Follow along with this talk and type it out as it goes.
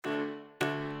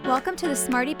Welcome to the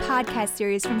Smarty Podcast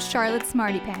series from Charlotte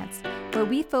Smarty Pants, where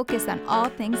we focus on all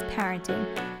things parenting.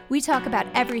 We talk about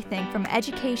everything from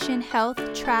education, health,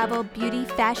 travel, beauty,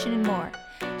 fashion, and more.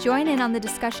 Join in on the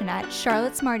discussion at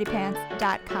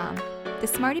charlottesmartypants.com. The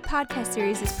Smarty Podcast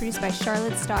series is produced by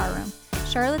Charlotte Star Room,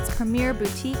 Charlotte's premier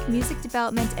boutique music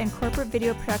development and corporate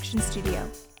video production studio,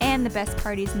 and the best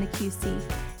parties in the QC.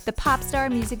 The pop star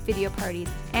music video parties,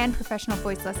 and professional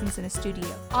voice lessons in a studio.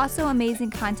 Also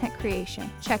amazing content creation.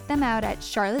 Check them out at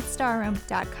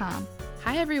charlottestarroom.com.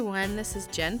 Hi everyone, this is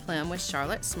Jen Plum with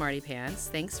Charlotte Smarty Pants.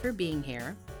 Thanks for being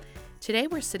here. Today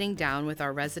we're sitting down with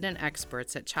our resident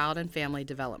experts at Child and Family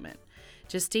Development.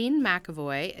 Justine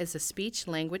McAvoy is a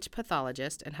speech-language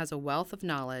pathologist and has a wealth of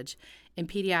knowledge in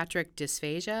pediatric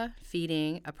dysphagia,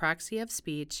 feeding, apraxia of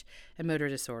speech, and motor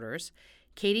disorders.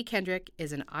 Katie Kendrick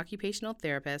is an occupational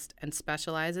therapist and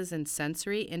specializes in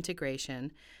sensory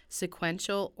integration,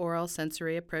 sequential oral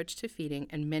sensory approach to feeding,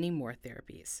 and many more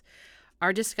therapies.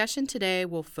 Our discussion today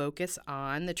will focus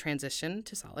on the transition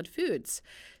to solid foods.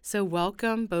 So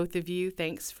welcome, both of you.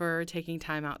 Thanks for taking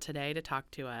time out today to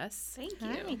talk to us. Thank you.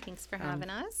 Hi, thanks for having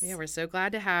us. Yeah, we're so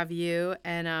glad to have you.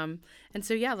 And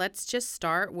so let's just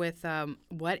start with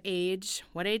what age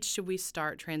should we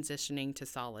start transitioning to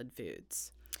solid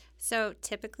foods? So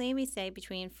typically we say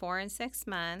between 4 and 6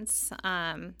 months.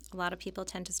 A lot of people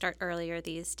tend to start earlier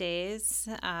these days,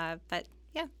 but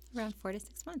yeah, around 4 to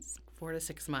 6 months. 4 to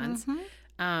 6 months.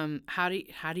 Mm-hmm. How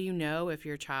do you know if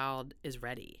your child is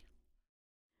ready?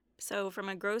 So from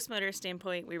a gross motor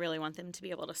standpoint, we really want them to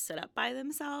be able to sit up by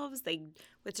themselves,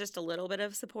 with just a little bit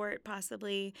of support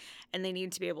possibly, and they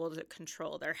need to be able to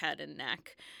control their head and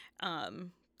neck.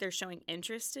 They're showing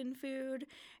interest in food,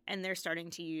 and they're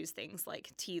starting to use things like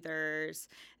teethers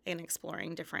and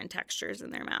exploring different textures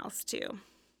in their mouths too.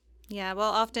 Yeah, we'll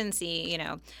often see,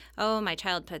 my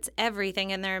child puts everything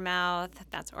in their mouth.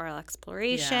 That's oral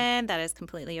exploration. Yeah. That is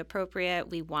completely appropriate.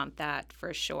 We want that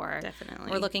for sure. Definitely.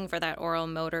 We're looking for that oral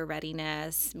motor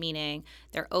readiness, meaning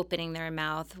they're opening their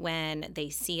mouth when they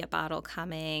see a bottle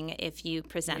coming. If you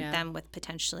present them with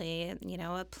potentially,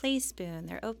 a play spoon,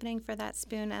 they're opening for that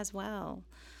spoon as well.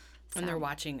 And they're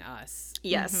watching us.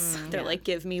 Yes. They're like,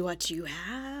 give me what you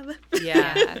have.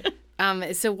 Yeah.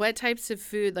 So what types of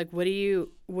food, what do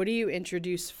you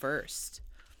introduce first?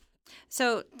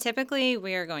 So typically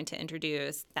we are going to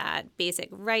introduce that basic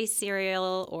rice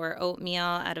cereal or oatmeal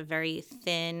at a very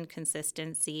thin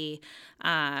consistency.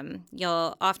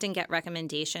 You'll often get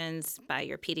recommendations by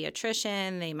your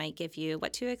pediatrician. They might give you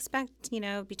what to expect,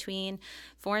 between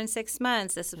 4 and 6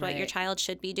 months. This is what your child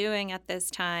should be doing at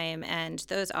this time. And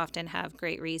those often have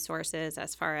great resources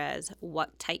as far as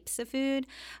what types of food.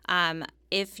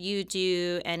 If you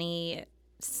do any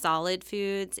solid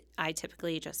foods, I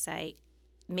typically just say,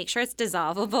 make sure it's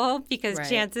dissolvable because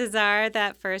chances are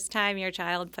that first time your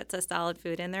child puts a solid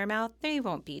food in their mouth, they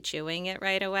won't be chewing it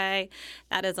right away.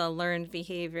 That is a learned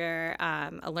behavior,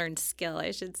 a learned skill,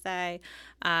 I should say.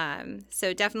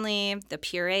 So definitely the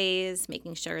purees,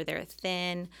 making sure they're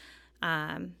thin.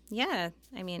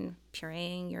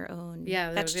 Pureeing your own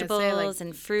vegetables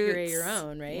and fruits. Puree your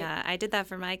own, right? Yeah, I did that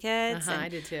for my kids. I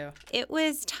did too. It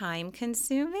was time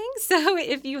consuming. So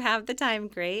if you have the time,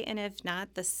 great. And if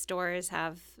not, the stores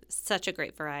have such a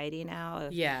great variety now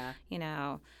of,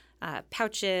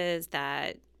 pouches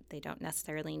that they don't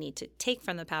necessarily need to take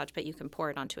from the pouch, but you can pour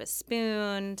it onto a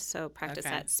spoon. So practice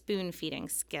that spoon feeding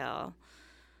skill.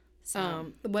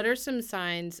 So, what are some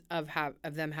signs of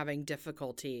them having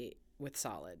difficulty with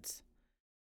solids?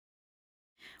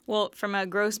 Well, from a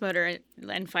gross motor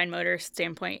and fine motor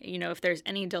standpoint, if there's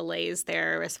any delays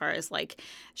there as far as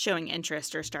showing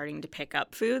interest or starting to pick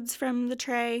up foods from the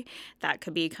tray, that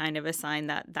could be kind of a sign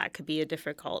that could be a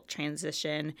difficult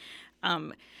transition.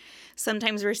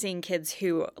 Sometimes we're seeing kids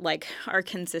who are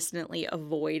consistently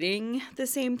avoiding the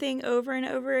same thing over and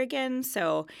over again.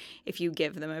 So if you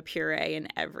give them a puree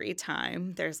and every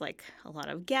time there's a lot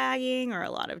of gagging or a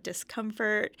lot of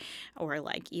discomfort or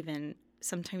even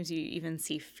sometimes you even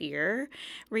see fear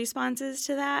responses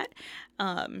to that.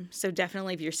 So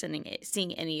definitely if you're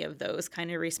seeing any of those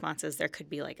kind of responses, there could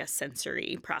be a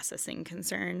sensory processing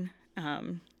concern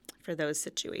for those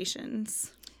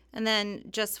situations. And then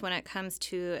just when it comes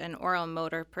to an oral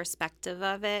motor perspective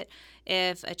of it,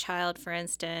 if a child, for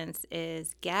instance,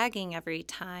 is gagging every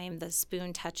time the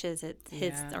spoon touches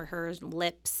his or her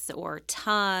lips or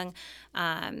tongue,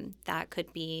 that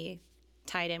could be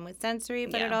tied in with sensory,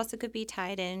 but it also could be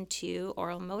tied into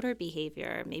oral motor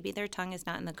behavior. Maybe their tongue is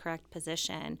not in the correct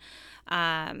position.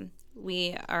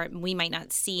 We might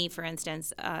not see, for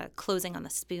instance, closing on the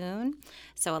spoon.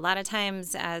 So a lot of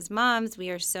times as moms, we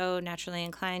are so naturally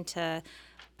inclined to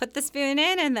put the spoon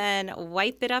in and then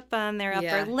wipe it up on their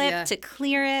upper lip to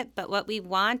clear it. But what we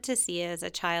want to see is a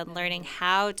child learning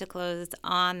how to close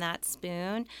on that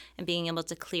spoon and being able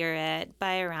to clear it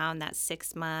by around that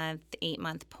 6-month,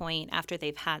 8-month point after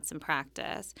they've had some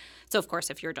practice. So, of course,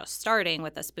 if you're just starting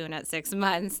with a spoon at 6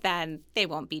 months, then they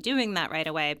won't be doing that right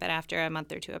away. But after a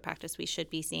month or two of practice, we should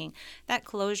be seeing that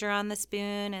closure on the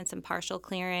spoon and some partial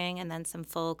clearing and then some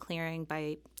full clearing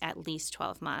by at least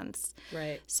 12 months.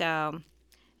 Right. So...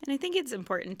 And I think it's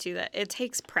important, too, that it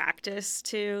takes practice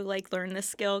to, learn this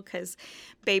skill because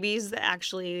babies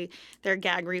actually, their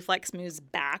gag reflex moves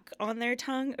back on their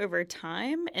tongue over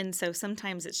time. And so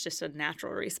sometimes it's just a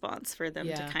natural response for them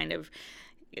to kind of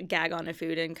gag on a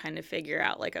food and kind of figure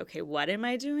out, okay, what am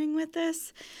I doing with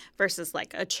this? Versus,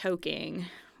 a choking,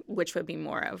 which would be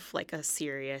more of, a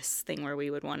serious thing where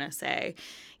we would want to say,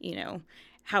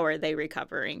 how are they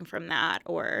recovering from that?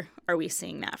 Or are we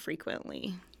seeing that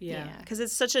frequently? Yeah. Because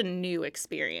it's such a new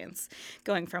experience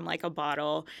going from a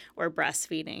bottle or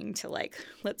breastfeeding to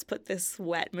let's put this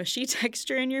wet, mushy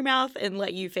texture in your mouth and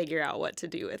let you figure out what to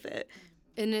do with it.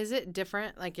 And is it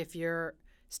different? If you're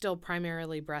still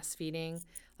primarily breastfeeding,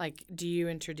 do you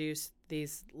introduce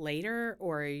these later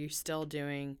or are you still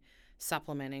doing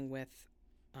supplementing with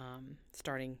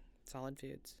starting solid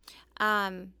foods?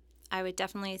 I would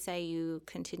definitely say you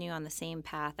continue on the same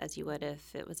path as you would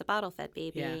if it was a bottle-fed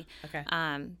baby. Yeah. Okay.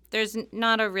 There's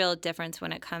not a real difference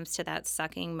when it comes to that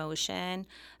sucking motion.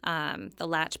 The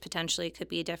latch potentially could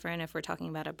be different if we're talking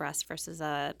about a breast versus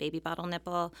a baby bottle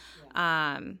nipple.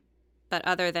 Yeah. But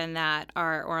other than that,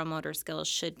 our oral motor skills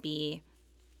should be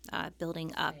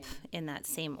building up in that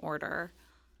same order.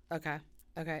 Okay.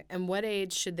 And what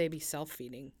age should they be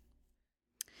self-feeding?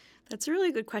 That's a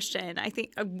really good question. I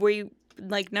think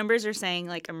numbers are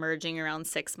saying emerging around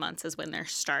 6 months is when they're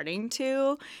starting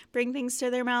to bring things to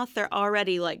their mouth. They're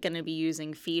already going to be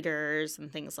using feeders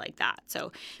and things like that.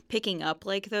 So picking up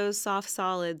those soft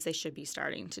solids, they should be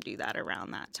starting to do that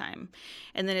around that time.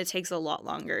 And then it takes a lot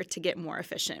longer to get more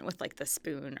efficient with the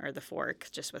spoon or the fork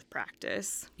just with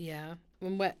practice. Yeah.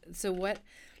 And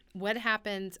what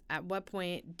happens at what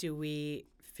point do we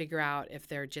figure out if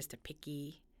they're just a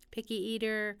picky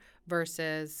eater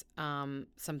versus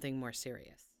something more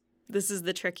serious? This is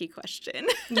the tricky question.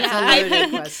 Yeah,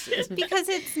 question. Because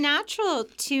it's natural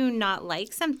to not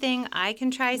like something. I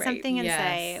can try something and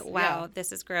say, wow,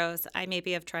 this is gross. I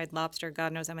maybe have tried lobster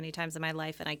God knows how many times in my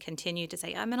life, and I continue to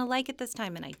say, I'm going to like it this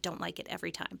time, and I don't like it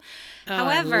every time.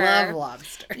 However, I love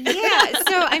lobster. Yeah,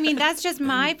 so, that's just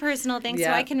my personal thing, so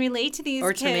I can relate to these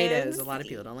or kids. Tomatoes. A lot of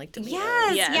people don't like tomatoes.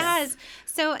 Yes.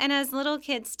 So, and as little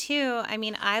kids, too,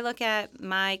 I look at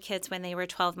my kids when they were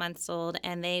 12 months old,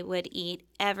 and they would eat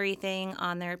everything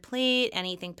on their plate,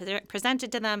 anything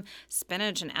presented to them,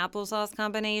 spinach and applesauce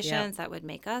combinations, that would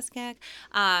make us gag.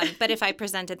 But if I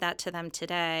presented that to them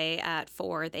today at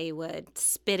 4, they would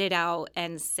spit it out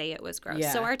and say it was gross.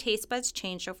 Yeah. So our taste buds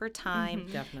change over time.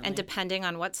 Definitely. And depending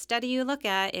on what study you look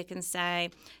at, it can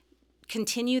say,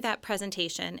 continue that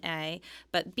presentation, A,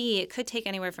 but B, it could take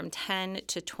anywhere from 10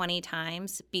 to 20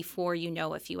 times before you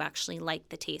know if you actually like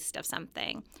the taste of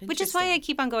something. Which is why I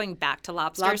keep on going back to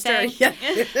lobster saying,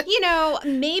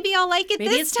 maybe I'll like it maybe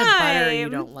this it's time. The butter you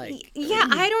don't like. Yeah,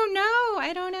 I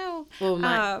don't know.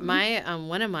 Well, my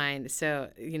one of mine, so,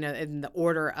 in the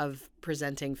order of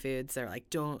presenting foods, they're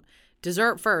don't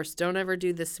dessert first. Don't ever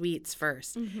do the sweets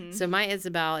first. Mm-hmm. So my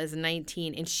Isabel is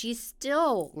 19, and she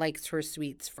still likes her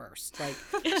sweets first.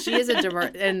 She is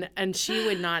and she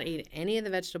would not eat any of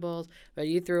the vegetables, but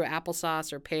you threw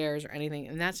applesauce or pears or anything,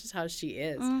 and that's just how she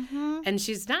is. Mm-hmm. And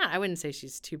she's not. I wouldn't say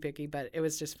she's too picky, but it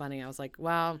was just funny. I was like,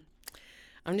 well,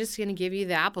 I'm just going to give you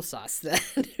the applesauce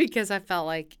then because I felt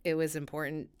like it was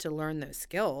important to learn those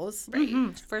skills. Right.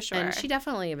 Mm-hmm, for sure. And she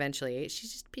definitely eventually ate.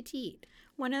 She's just petite.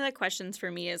 One of the questions for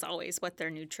me is always what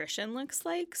their nutrition looks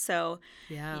like. So,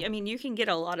 you can get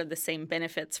a lot of the same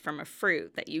benefits from a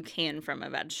fruit that you can from a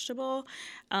vegetable.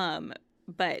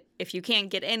 But if you can't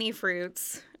get any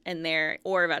fruits in there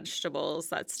or vegetables,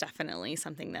 that's definitely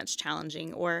something that's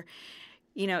challenging. Or,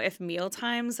 if meal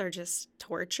times are just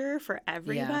torture for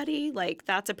everybody,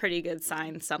 that's a pretty good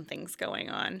sign something's going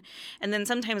on. And then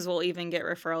sometimes we'll even get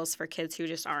referrals for kids who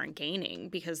just aren't gaining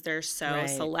because they're so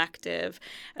selective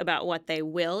about what they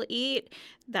will eat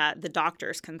that the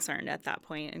doctor's concerned at that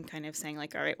point and kind of saying all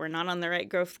right, we're not on the right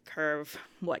growth curve.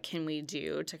 What can we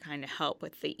do to kind of help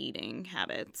with the eating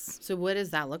habits? So what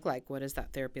does that look like? What does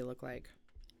that therapy look like?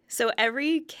 So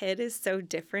every kid is so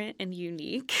different and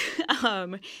unique,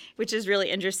 which is really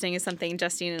interesting. Is something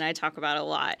Justine and I talk about a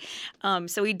lot.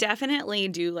 So we definitely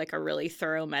do like a really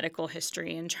thorough medical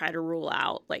history and try to rule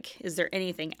out, like, is there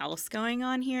anything else going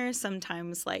on here?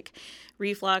 Sometimes like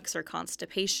reflux or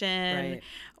constipation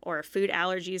or food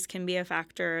allergies can be a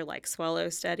factor, like swallow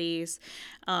studies.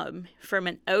 From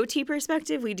an OT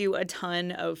perspective, we do a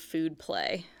ton of food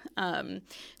play.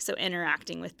 So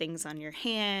interacting with things on your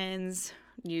hands,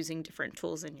 using different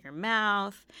tools in your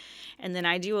mouth. And then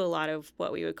I do a lot of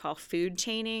what we would call food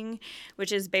chaining,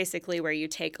 which is basically where you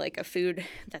take like a food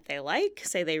that they like,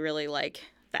 say they really like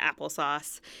the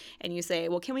applesauce, and you say,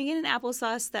 well, can we get an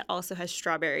applesauce that also has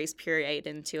strawberries pureed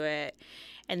into it?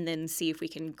 And then see if we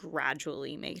can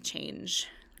gradually make change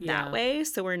that way,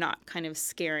 so we're not kind of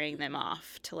scaring them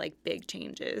off to like big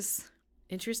changes.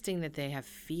 Interesting that they have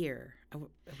fear.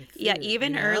 Yeah,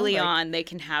 even early on, they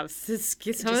can have some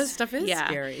of this stuff is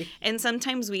scary. And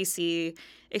sometimes we see,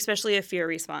 especially a fear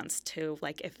response to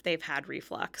like if they've had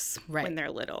reflux when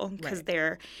they're little, because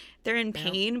they're in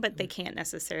pain, but they can't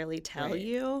necessarily tell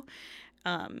you.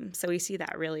 So we see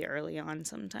that really early on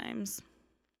sometimes.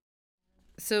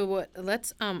 So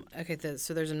let's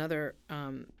so there's another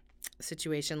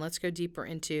situation. Let's go deeper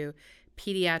into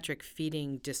pediatric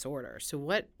feeding disorder. So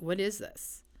what is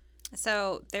this?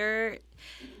 So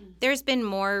there's been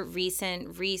more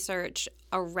recent research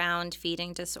around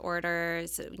feeding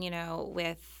disorders,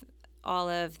 with all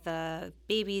of the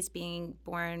babies being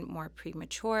born more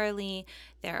prematurely.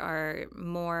 There are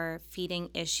more feeding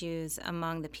issues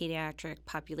among the pediatric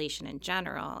population in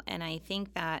general. And I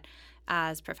think that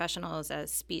as professionals,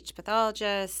 as speech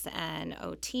pathologists and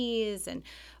OTs, and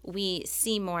we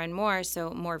see more and more,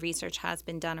 so more research has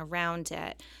been done around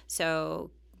it.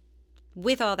 So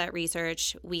with all that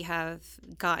research, we have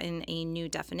gotten a new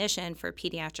definition for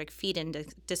pediatric feeding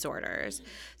disorders.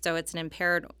 So it's an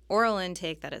impaired oral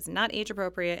intake that is not age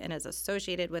appropriate and is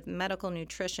associated with medical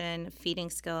nutrition, feeding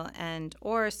skill, and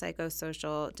or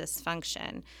psychosocial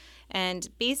dysfunction. And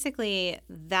basically,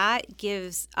 that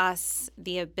gives us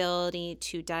the ability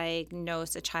to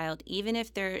diagnose a child, even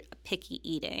if they're picky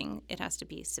eating. It has to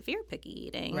be severe picky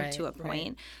eating to a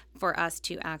point for us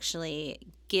to actually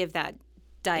give that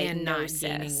diagnosis.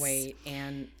 And not gaining weight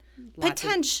and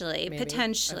potentially.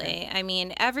 Okay. I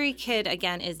mean, every kid,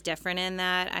 again, is different in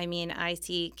that. I mean, I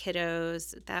see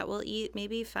kiddos that will eat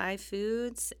maybe 5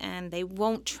 foods and they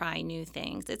won't try new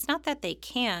things. It's not that they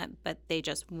can't, but they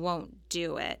just won't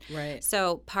do it. Right.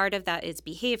 So part of that is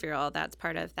behavioral. That's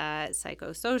part of that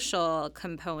psychosocial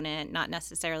component, not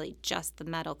necessarily just the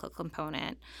medical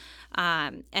component.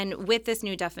 And with this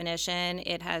new definition,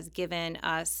 it has given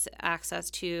us access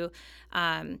to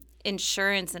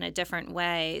insurance in a different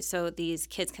way, so these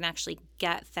kids can actually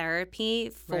get therapy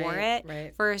for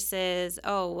it versus,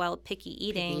 picky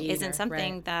eating isn't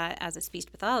something that as a speech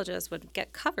pathologist would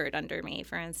get covered under me,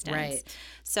 for instance.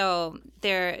 So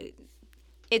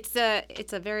it's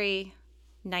a very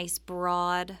nice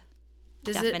broad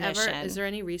definition. Is there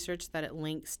any research that it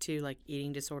links to like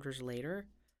eating disorders later?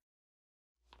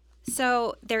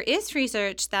 So there is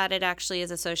research that it actually is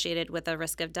associated with a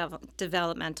risk of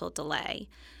developmental delay.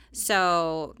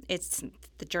 So it's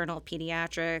the Journal of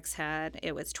Pediatrics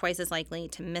it was twice as likely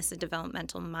to miss a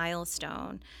developmental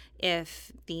milestone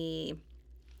if the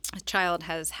child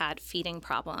has had feeding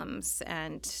problems,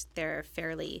 and they're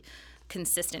fairly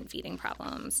consistent feeding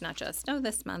problems, not just,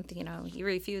 this month, you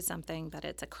refuse something, but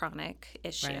it's a chronic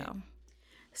issue. Right.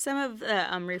 Some of the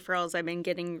referrals I've been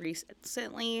getting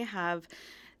recently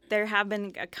there have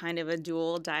been a kind of a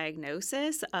dual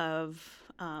diagnosis of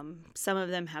some of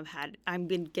them I've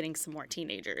been getting some more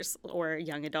teenagers or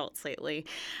young adults lately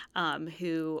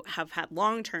who have had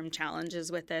long-term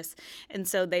challenges with this. And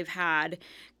so they've had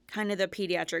kind of the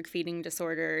pediatric feeding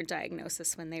disorder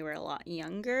diagnosis when they were a lot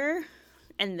younger.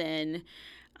 And then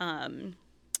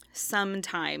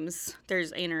sometimes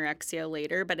there's anorexia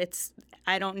later, but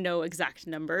I don't know exact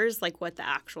numbers, like what the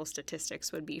actual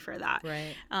statistics would be for that.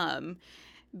 Right.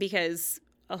 Because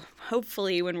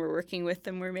hopefully when we're working with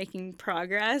them, we're making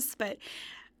progress. But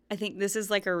I think this is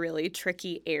like a really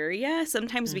tricky area.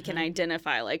 Sometimes we can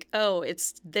identify like,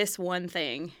 it's this one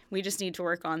thing. We just need to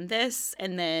work on this.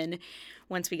 And then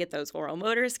once we get those oral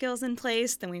motor skills in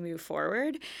place, then we move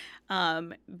forward.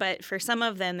 But for some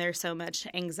of them, there's so much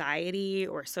anxiety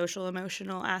or social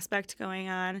emotional aspect going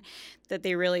on that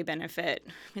they really benefit.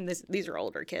 These are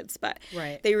older kids, but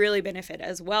they really benefit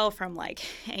as well from like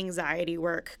anxiety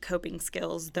work, coping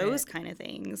skills, those kind of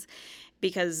things,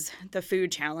 because the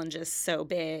food challenge is so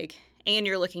big and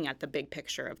you're looking at the big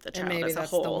picture of the child and maybe as a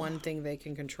that's whole. the one thing they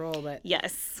can control. But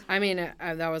Yes. I mean,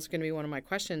 that was going to be one of my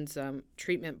questions.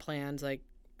 Treatment plans, like,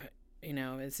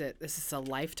 is this a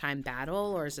lifetime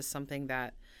battle, or is this something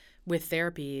that with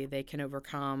therapy they can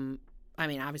overcome? I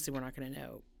mean, obviously we're not going to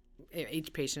know.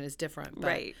 Each patient is different, but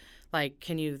Right. like,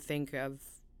 can you think of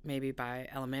maybe by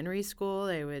elementary school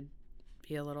they would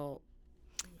be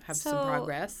have some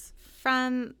progress?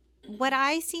 From what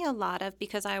I see a lot of,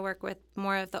 because I work with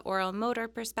more of the oral motor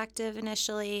perspective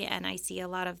initially, and I see a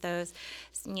lot of those,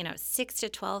 6 to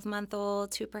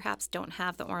 12-month-olds who perhaps don't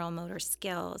have the oral motor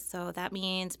skills. So that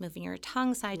means moving your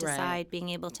tongue side to Right. side, being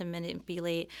able to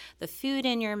manipulate the food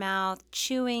in your mouth,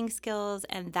 chewing skills,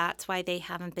 and that's why they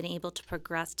haven't been able to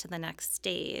progress to the next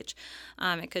stage.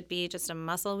 It could be just a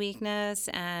muscle weakness,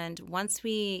 and once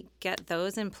we get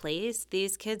those in place,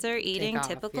 these kids are eating off,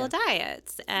 typical yeah.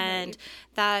 diets, and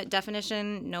that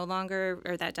definition no longer,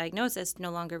 or that diagnosis no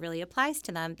longer really applies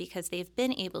to them because they've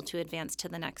been able to advance to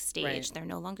the next stage. Right. They're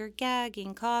no longer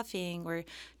gagging, coughing, or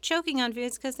choking on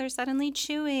foods because they're suddenly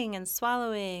chewing and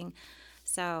swallowing.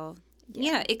 So,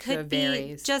 yeah, it could it be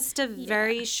varies. just a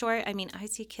very short. I mean, I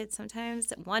see kids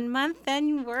sometimes 1 month,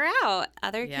 then we're out.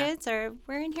 Other Yeah. kids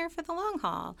we're in here for the long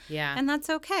haul. Yeah. And that's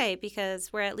okay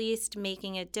because we're at least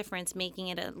making a difference, making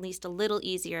it at least a little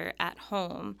easier at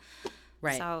home.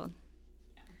 Right. So,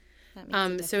 that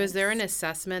makes a So is there an difference.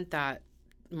 assessment that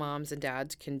moms and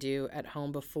dads can do at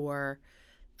home before,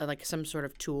 like some sort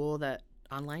of tool, that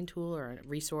online tool or a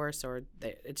resource, or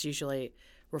it's usually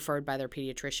referred by their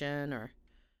pediatrician, or?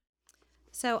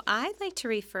 So I like to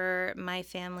refer my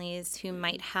families who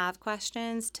might have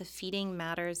questions to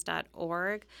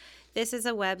feedingmatters.org. This is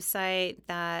a website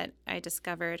that I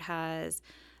discovered has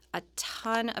a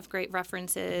ton of great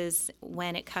references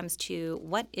when it comes to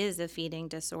what is a feeding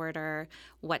disorder,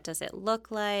 what does it look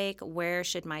like, where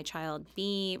should my child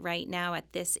be right now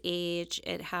at this age.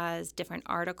 It has different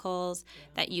articles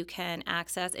that you can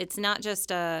access. It's not just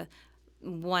a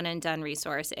one and done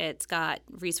resource. It's got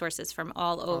resources from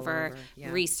all over,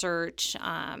 yeah. research.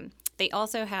 They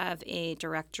also have a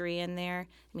directory in there.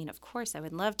 I mean, of course, I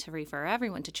would love to refer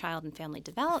everyone to Child and Family For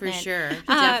Development. sure.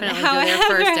 Definitely go there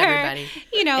first, however, everybody.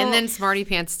 And then Smarty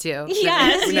Pants, too.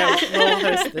 Yes, We'll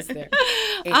host this there.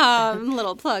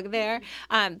 little plug there.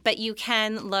 But you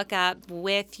can look up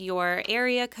with your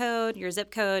area code, your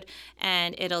zip code,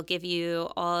 and it'll give you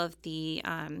all of the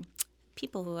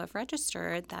people who have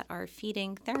registered that are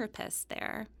feeding therapists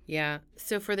there. Yeah.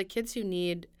 So for the kids who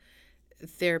need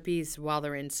therapies while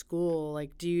they're in school,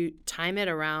 like, do you time it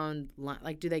around,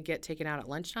 like, do they get taken out at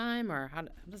lunchtime, or how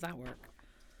does that work?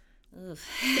 Is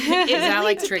that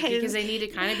like tricky because they need to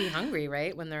kind of be hungry,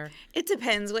 right, when they're? It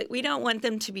depends. Like, we don't want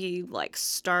them to be like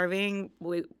starving.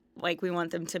 We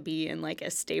want them to be in like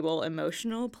a stable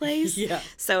emotional place. Yeah.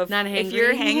 So Not if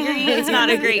you're hangry. hangry, it's not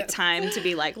a great time to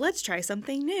be like, let's try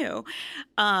something new.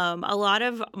 A lot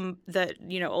of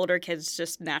the older kids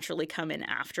just naturally come in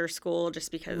after school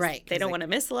just because they don't want to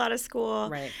miss a lot of school.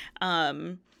 Right.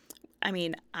 I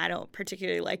mean, I don't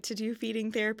particularly like to do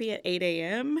feeding therapy at 8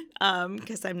 a.m.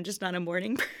 Because I'm just not a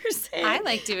morning person. I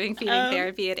like doing feeding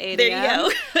therapy at 8 there a.m.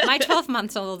 you go. My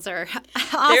 12-month-olds are They're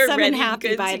awesome ready, and happy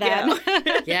good by to then.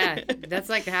 go. Yeah, that's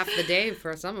like half the day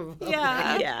for some of them.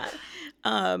 Yeah.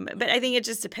 But I think it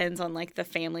just depends on like the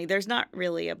family. There's not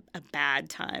really a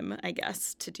bad time, I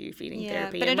guess, to do feeding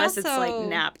therapy but unless it's like also-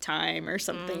 nap time or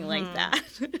something like that.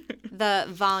 The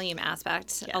volume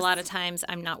aspect. Yes. A lot of times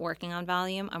I'm not working on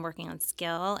volume, I'm working on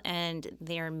skill, and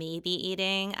they're maybe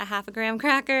eating a half a graham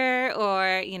cracker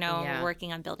or,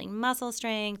 working on building muscle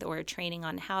strength or training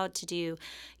on how to do,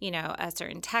 a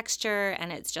certain texture,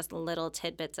 and it's just little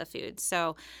tidbits of food.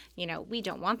 So, we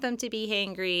don't want them to be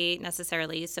hangry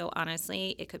necessarily. So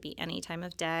honestly, it could be any time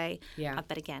of day. Yeah.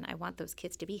 But again, I want those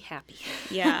kids to be happy.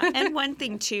 Yeah. And one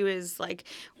thing, too, is like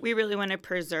we really want to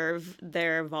preserve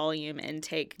their volume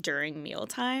intake during meal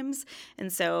times.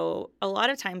 And so a lot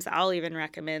of times I'll even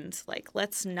recommend, like,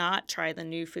 let's not try the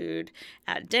new food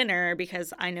at dinner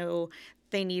because I know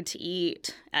they need to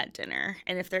eat at dinner.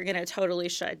 And if they're going to totally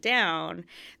shut down,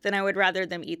 then I would rather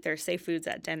them eat their safe foods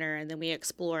at dinner and then we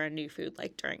explore a new food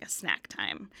like during a snack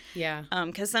time. Yeah.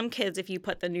 Because some kids, if you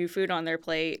put the new food on their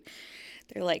plate,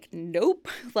 they're like, nope,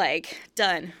 like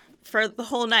done for the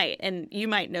whole night. And you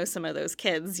might know some of those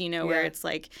kids, where it's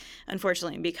like,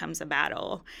 unfortunately, it becomes a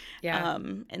battle. Yeah.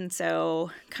 And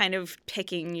so kind of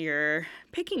picking your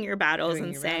battles Doing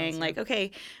and your saying battles, like,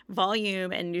 okay,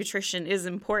 volume and nutrition is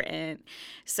important.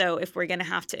 So if we're going to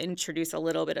have to introduce a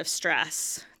little bit of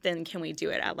stress, then can we do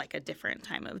it at like a different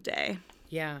time of day?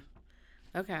 Yeah.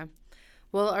 Okay.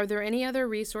 Well, are there any other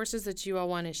resources that you all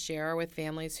want to share with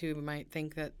families who might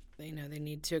think that, they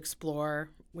need to explore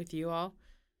with you all?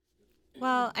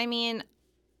 Well, I mean,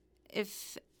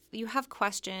 if you have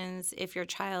questions, if your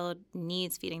child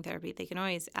needs feeding therapy, they can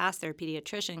always ask their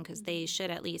pediatrician because they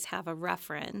should at least have a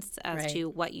reference as to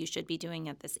what you should be doing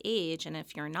at this age. And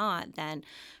if you're not, then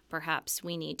perhaps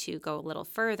we need to go a little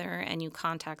further and you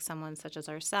contact someone such as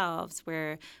ourselves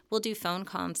where we'll do phone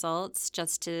consults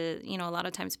just to, a lot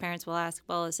of times parents will ask,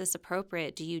 well, is this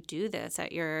appropriate? Do you do this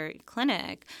at your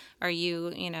clinic? Are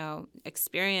you,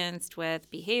 experienced with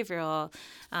behavioral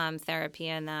therapy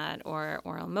and that, or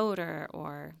oral motor,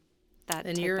 or that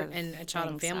and type you're of in a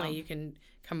child and thing, family, so. you can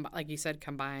like you said,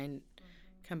 combine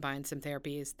some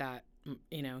therapies that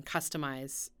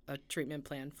customize a treatment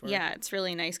plan for. Yeah, it's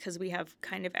really nice because we have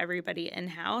kind of everybody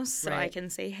in-house. So I can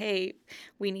say, hey,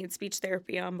 we need speech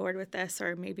therapy on board with this,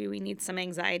 or maybe we need some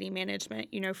anxiety management,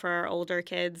 for our older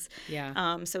kids.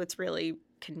 Yeah. So it's really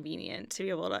convenient to be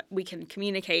able to, we can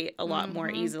communicate a lot more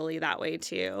easily that way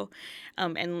too.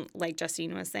 And like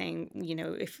Justine was saying,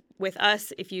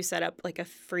 if you set up like a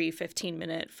free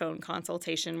 15-minute phone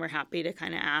consultation, we're happy to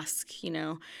kind of ask,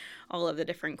 all of the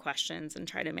different questions and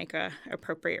try to make a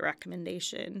appropriate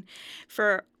recommendation.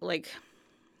 For like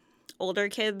older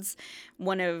kids,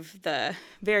 one of the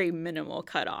very minimal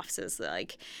cutoffs is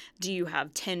like, do you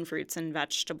have 10 fruits and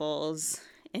vegetables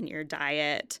in your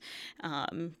diet?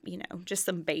 Just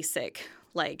some basic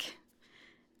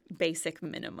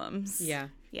minimums. Yeah.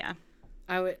 Yeah.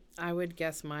 I would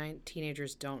guess my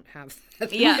teenagers don't have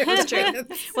that. Yeah, that's true.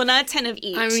 Well, not 10 of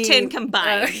each, 10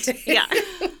 combined. Yeah.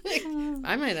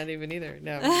 I might not even either.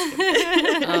 No. I'm just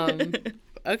kidding.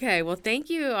 Okay. Well, thank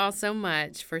you all so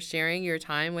much for sharing your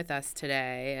time with us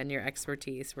today and your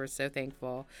expertise. We're so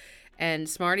thankful. And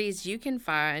Smarties, you can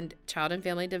find Child and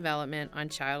Family Development on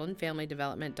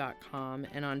childandfamilydevelopment.com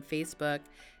and on Facebook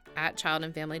at Child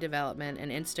and Family Development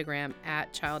and Instagram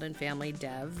at Child and Family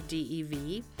Dev,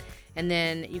 DEV. And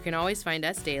then you can always find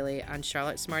us daily on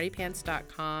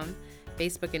charlottesmartypants.com,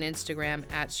 Facebook and Instagram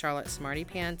at Charlotte Smarty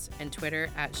Pants, and Twitter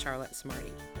at Charlotte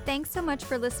Smarty. Thanks so much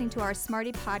for listening to our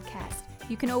Smarty podcast.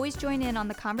 You can always join in on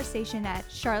the conversation at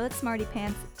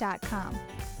charlottesmartypants.com.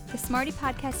 The Smarty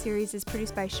podcast series is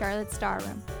produced by Charlotte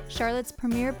Starroom, Charlotte's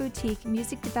premier boutique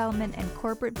music development and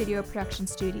corporate video production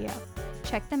studio.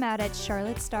 Check them out at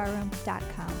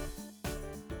charlottestarroom.com.